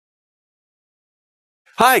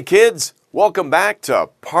Hi kids, welcome back to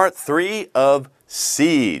part 3 of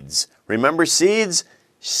seeds. Remember seeds?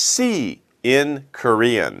 Si in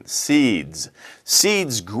Korean, seeds.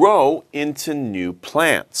 Seeds grow into new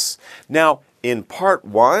plants. Now, in part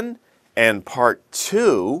 1 and part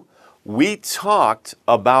 2, we talked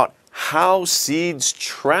about how seeds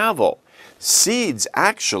travel. Seeds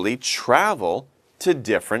actually travel to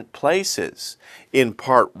different places. In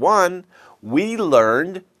part 1, we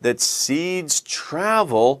learned that seeds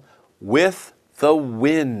travel with the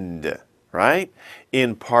wind, right?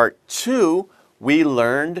 In part 2, we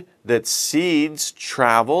learned that seeds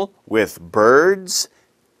travel with birds,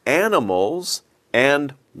 animals,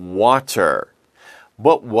 and water.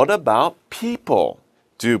 But what about people?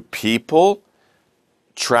 Do people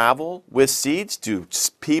travel with seeds? Do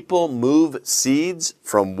people move seeds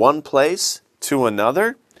from one place to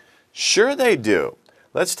another? Sure they do.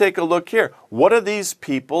 Let's take a look here. What are these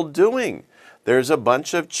people doing? There's a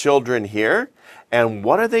bunch of children here, and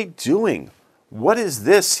what are they doing? What is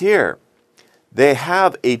this here? They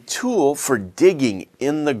have a tool for digging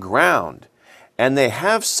in the ground, and they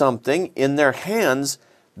have something in their hands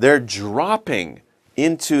they're dropping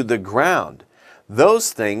into the ground.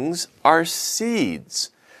 Those things are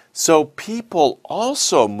seeds. So people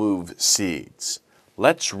also move seeds.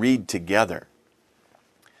 Let's read together.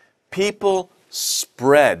 People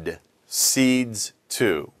spread seeds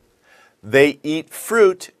too. They eat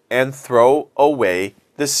fruit and throw away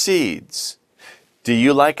the seeds. Do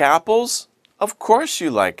you like apples? Of course you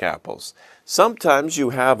like apples. Sometimes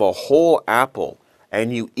you have a whole apple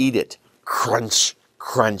and you eat it. Crunch,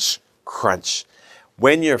 crunch, crunch.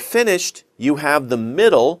 When you're finished, you have the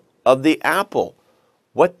middle of the apple.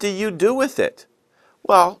 What do you do with it?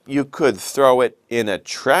 Well, you could throw it in a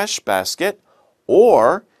trash basket,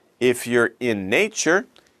 or if you're in nature,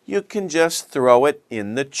 you can just throw it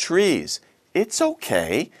in the trees. It's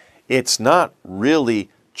okay. It's not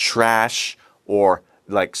really trash or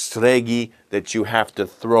like 쓰레기 that you have to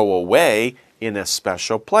throw away in a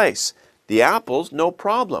special place. The apples, no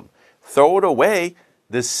problem. Throw it away.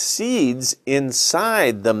 The seeds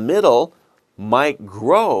inside the middle might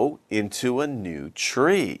grow into a new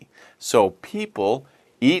tree. So people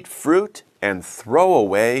eat fruit and throw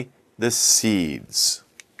away the seeds.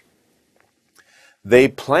 They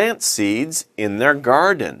plant seeds in their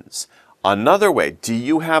gardens. Another way, do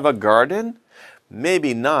you have a garden?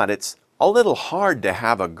 Maybe not. It's a little hard to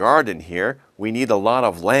have a garden here. We need a lot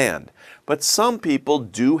of land. But some people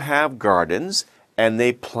do have gardens, and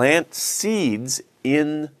they plant seeds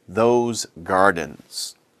in those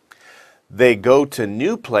gardens. They go to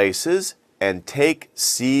new places and take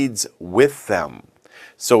seeds with them.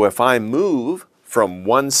 So if I move from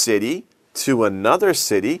one city to another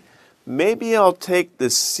city, maybe I'll take the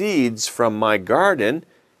seeds from my garden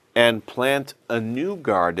and plant a new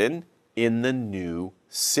garden in the new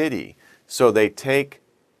city. So they take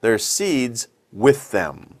their seeds with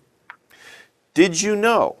them. Did you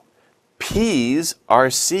know peas are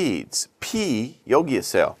seeds? Pea, 여기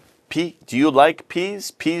있어요. Pea, do you like peas?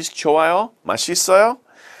 Peas 좋아요? 맛있어요?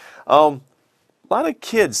 A lot of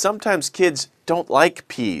kids, sometimes kids don't like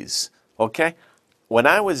peas, okay? When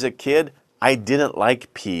I was a kid, I didn't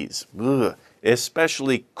like peas,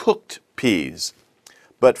 especially cooked peas.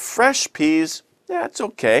 But fresh peas, that's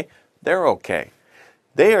okay. They're okay.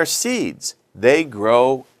 They are seeds. They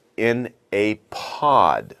grow in a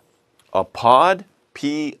pod. A pod,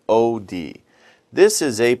 P-O-D. This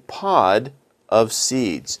is a pod of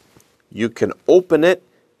seeds. You can open it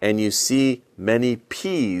and you see many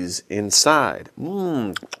peas inside.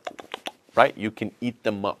 Right? You can eat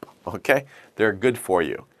them up, okay? They're good for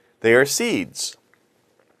you. They are seeds.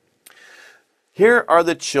 Here are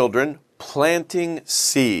the children planting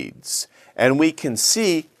seeds, and we can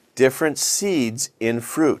see different seeds in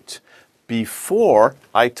fruit. Before,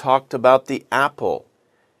 I talked about the apple.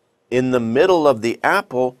 In the middle of the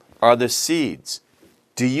apple are the seeds.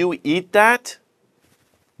 Do you eat that?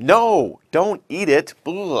 No, don't eat it.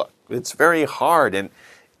 It's very hard and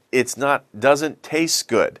doesn't taste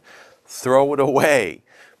good. Throw it away.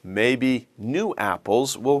 Maybe new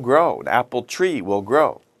apples will grow. An apple tree will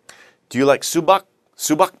grow. Do you like 수박?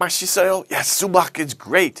 수박 맛있어요? Yes, 수박 is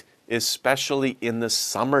great, especially in the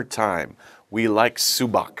summertime. We like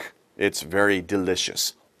수박. It's very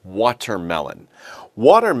delicious. Watermelon.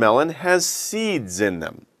 Watermelon has seeds in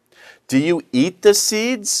them. Do you eat the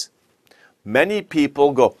seeds? Many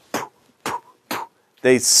people go, poof, poof, poof.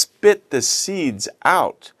 They spit the seeds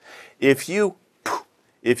out. If you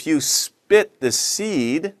spit the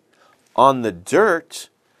seed on the dirt,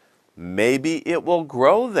 maybe it will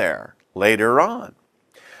grow there later on.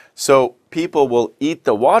 So people will eat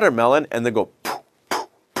the watermelon and they go, poof, poof,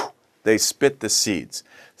 they spit the seeds.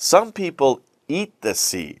 Some people eat the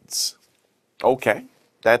seeds. Okay,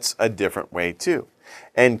 that's a different way too.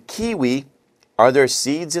 And kiwi, are there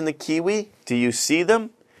seeds in the kiwi? Do you see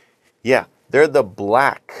them? Yeah, they're the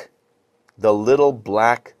little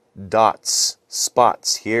black dots,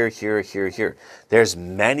 spots here, here, here, here. There's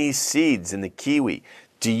many seeds in the kiwi.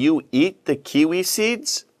 Do you eat the kiwi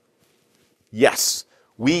seeds? Yes,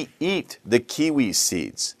 we eat the kiwi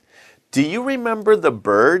seeds. Do you remember the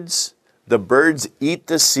birds? The birds eat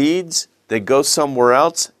the seeds, they go somewhere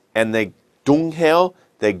else, and they dungheo,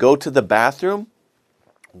 they go to the bathroom?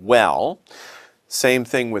 Well, same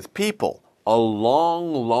thing with people. A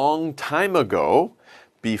long, long time ago,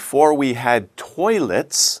 before we had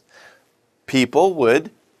toilets, people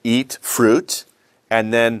would eat fruit,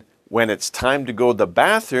 and then when it's time to go to the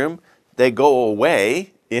bathroom, they go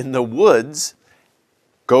away in the woods,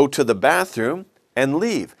 go to the bathroom, and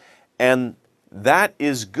leave. And that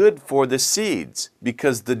is good for the seeds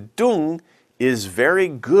because the dung is very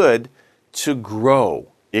good to grow.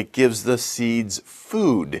 It gives the seeds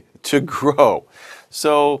food to grow.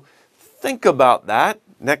 So think about that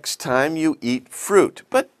next time you eat fruit,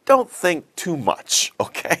 but don't think too much,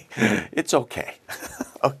 okay? It's okay.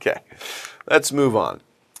 Okay, let's move on.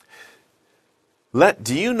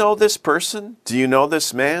 Do you know this person? Do you know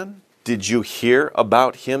this man? Did you hear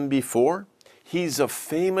about him before? He's a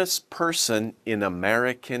famous person in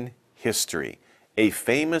American history. A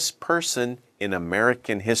famous person in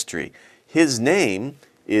American history. His name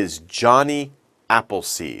is Johnny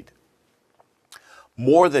Appleseed.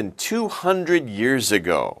 More than 200 years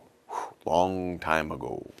ago, long time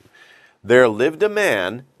ago, there lived a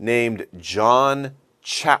man named John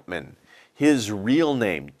Chapman. His real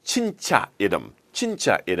name, 진짜 이름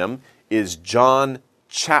is John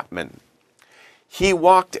Chapman. He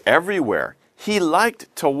walked everywhere. He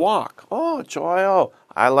liked to walk. Oh, 좋아요.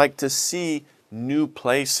 I like to see new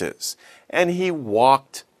places. And he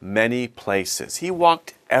walked many places. He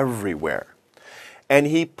walked everywhere. And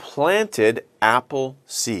he planted apple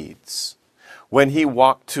seeds. When he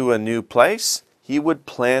walked to a new place, he would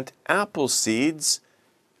plant apple seeds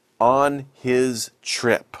on his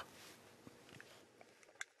trip.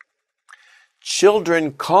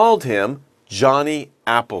 Children called him Johnny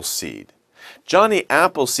Appleseed. Johnny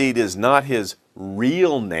Appleseed is not his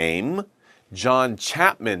real name. John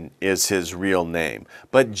Chapman is his real name.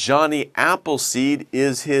 But Johnny Appleseed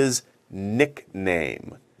is his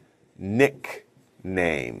nickname.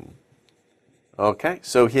 Nickname. Okay,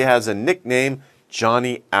 so he has a nickname,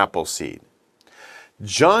 Johnny Appleseed.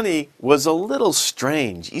 Johnny was a little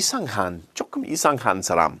strange, 조금 이상한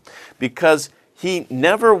사람, because he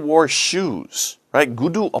never wore shoes, right?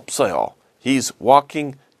 구두 없어요. He's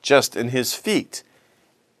walking just in his feet.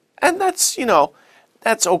 And that's,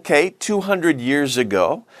 that's okay. 200 years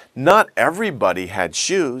ago, not everybody had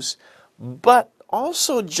shoes, but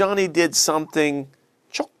also Johnny did something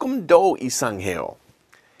조금 더 이상해요.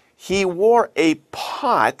 He wore a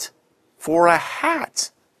pot for a hat.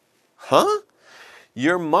 Huh?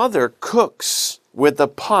 Your mother cooks with a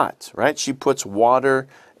pot, right? She puts water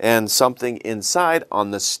and something inside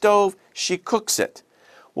on the stove. She cooks it.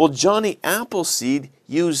 Well, Johnny Appleseed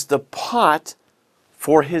used the pot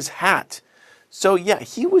for his hat. So yeah,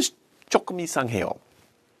 he was 조금 이상해요.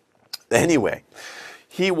 Anyway,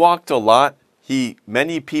 he walked a lot.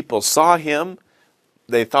 Many people saw him.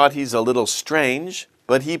 They thought he's a little strange,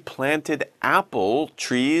 but he planted apple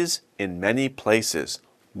trees in many places.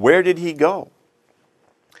 Where did he go?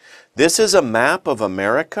 This is a map of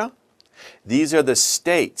America. These are the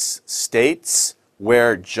states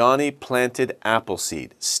where Johnny planted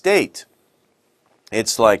appleseed. State.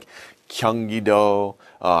 It's like 경기도,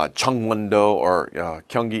 청원도, or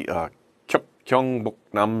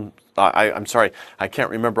경북남. I'm sorry, I can't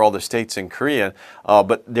remember all the states in Korea,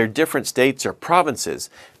 but they're different states or provinces.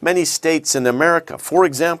 Many states in America. For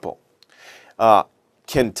example,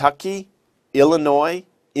 Kentucky, Illinois,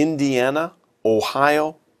 Indiana,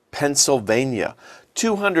 Ohio, Pennsylvania.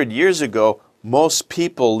 200 years ago, most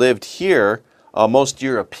people lived here, most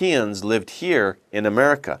Europeans lived here in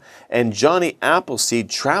America. And Johnny Appleseed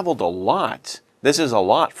traveled a lot. This is a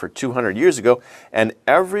lot for 200 years ago. And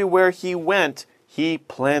everywhere he went, he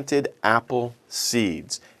planted apple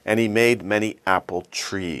seeds. And he made many apple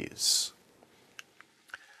trees.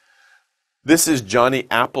 This is Johnny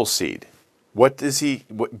Appleseed.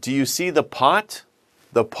 Do you see the pot?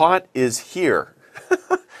 The pot is here.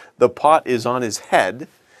 The pot is on his head.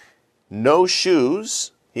 No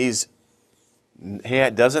shoes. He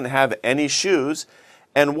doesn't have any shoes.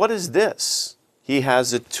 And what is this? He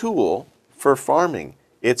has a tool for farming.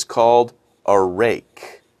 It's called a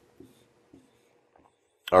rake.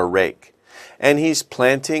 a rake. And he's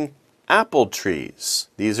planting apple trees.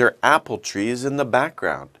 These are apple trees in the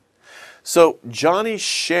background. So Johnny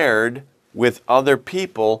shared with other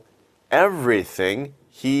people everything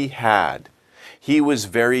he had. He was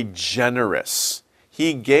very generous.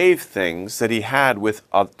 He gave things that he had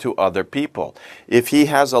to other people. If he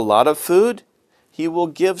has a lot of food, he will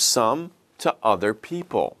give some to other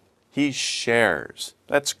people. He shares.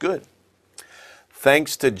 That's good.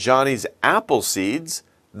 Thanks to Johnny's apple seeds,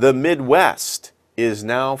 the Midwest is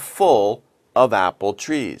now full of apple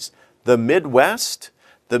trees. The Midwest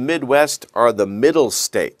are the middle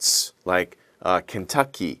states like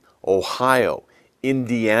Kentucky, Ohio,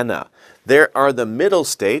 Indiana. There are the middle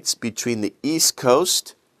states between the East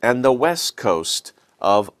Coast and the West Coast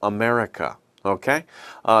of America. Okay?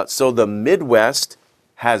 So the Midwest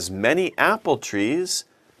has many apple trees.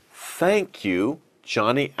 Thank you,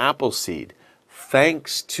 Johnny Appleseed.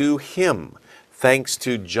 Thanks to him, thanks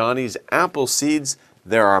to Johnny's apple seeds,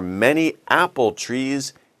 there are many apple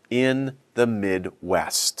trees in the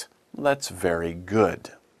Midwest. That's very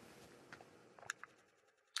good.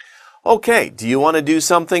 Okay, do you want to do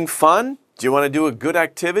something fun? Do you want to do a good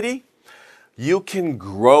activity? You can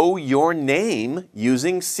grow your name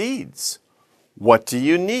using seeds. What do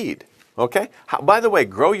you need? Okay, by the way,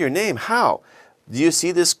 grow your name. How? Do you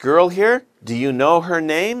see this girl here? Do you know her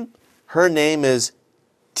name? Her name is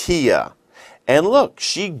Tia. And look,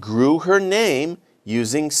 she grew her name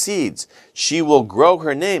using seeds. She will grow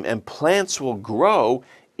her name and plants will grow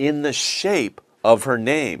in the shape of her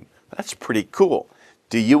name. That's pretty cool.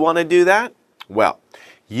 Do you want to do that? Well,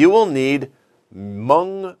 you will need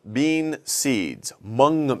mung bean seeds.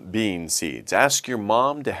 Mung bean seeds. Ask your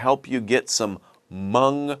mom to help you get some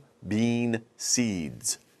mung bean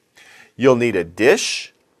seeds. You'll need a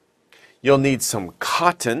dish. You'll need some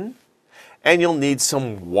cotton. And you'll need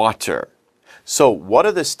some water. So what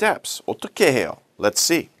are the steps? 어떻게 해요? Let's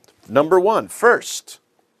see. Number one, first,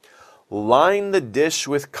 line the dish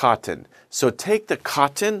with cotton. So take the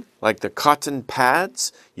cotton, like the cotton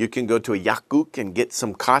pads. You can go to a yakuk and get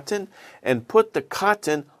some cotton and put the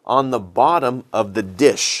cotton on the bottom of the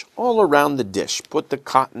dish, all around the dish. Put the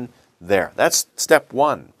cotton there. That's step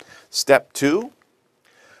one. Step two,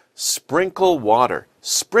 sprinkle water.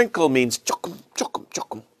 Sprinkle means 조금, 조금,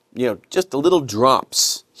 조금. You know, just a little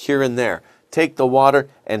drops here and there. Take the water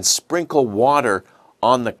and sprinkle water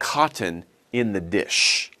on the cotton in the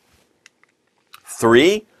dish.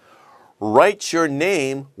 3, write your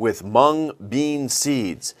name with mung bean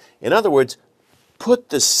seeds. In other words, put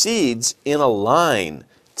the seeds in a line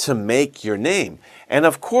to make your name. And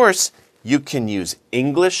of course, you can use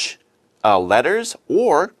English letters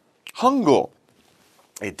or Hangul.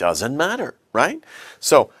 It doesn't matter, right?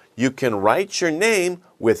 So you can write your name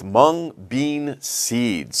with mung bean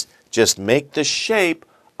seeds. Just make the shape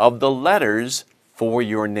of the letters for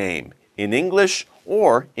your name in English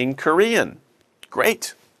or in Korean.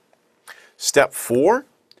 Great. Step 4,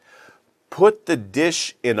 put the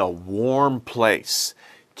dish in a warm place.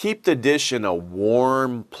 Keep the dish in a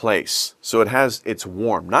warm place so it's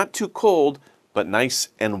warm. Not too cold, but nice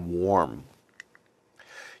and warm.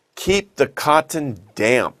 Keep the cotton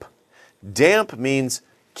damp. Damp means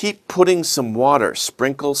keep putting some water,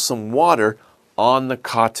 sprinkle some water on the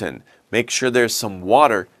cotton. Make sure there's some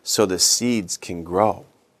water so the seeds can grow.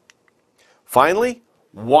 Finally,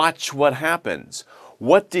 watch what happens.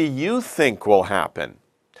 What do you think will happen?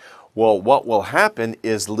 Well, what will happen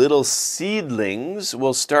is little seedlings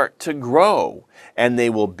will start to grow and they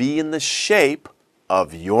will be in the shape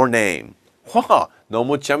of your name. 와,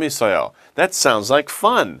 너무 재밌어요. That sounds like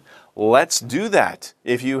fun. Let's do that.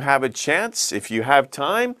 If you have a chance, if you have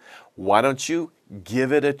time, why don't you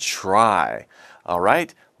give it a try? All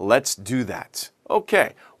right, let's do that.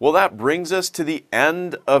 Okay, well, that brings us to the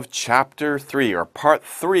end of chapter 3, or part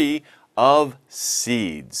 3 of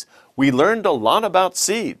seeds. We learned a lot about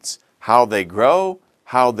seeds, how they grow,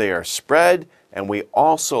 how they are spread, and we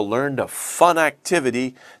also learned a fun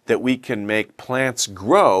activity that we can make plants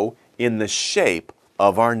grow in the shape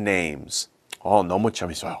of our names. 너무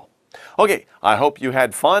재밌어요. Okay, I hope you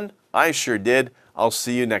had fun. I sure did. I'll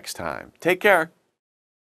see you next time. Take care.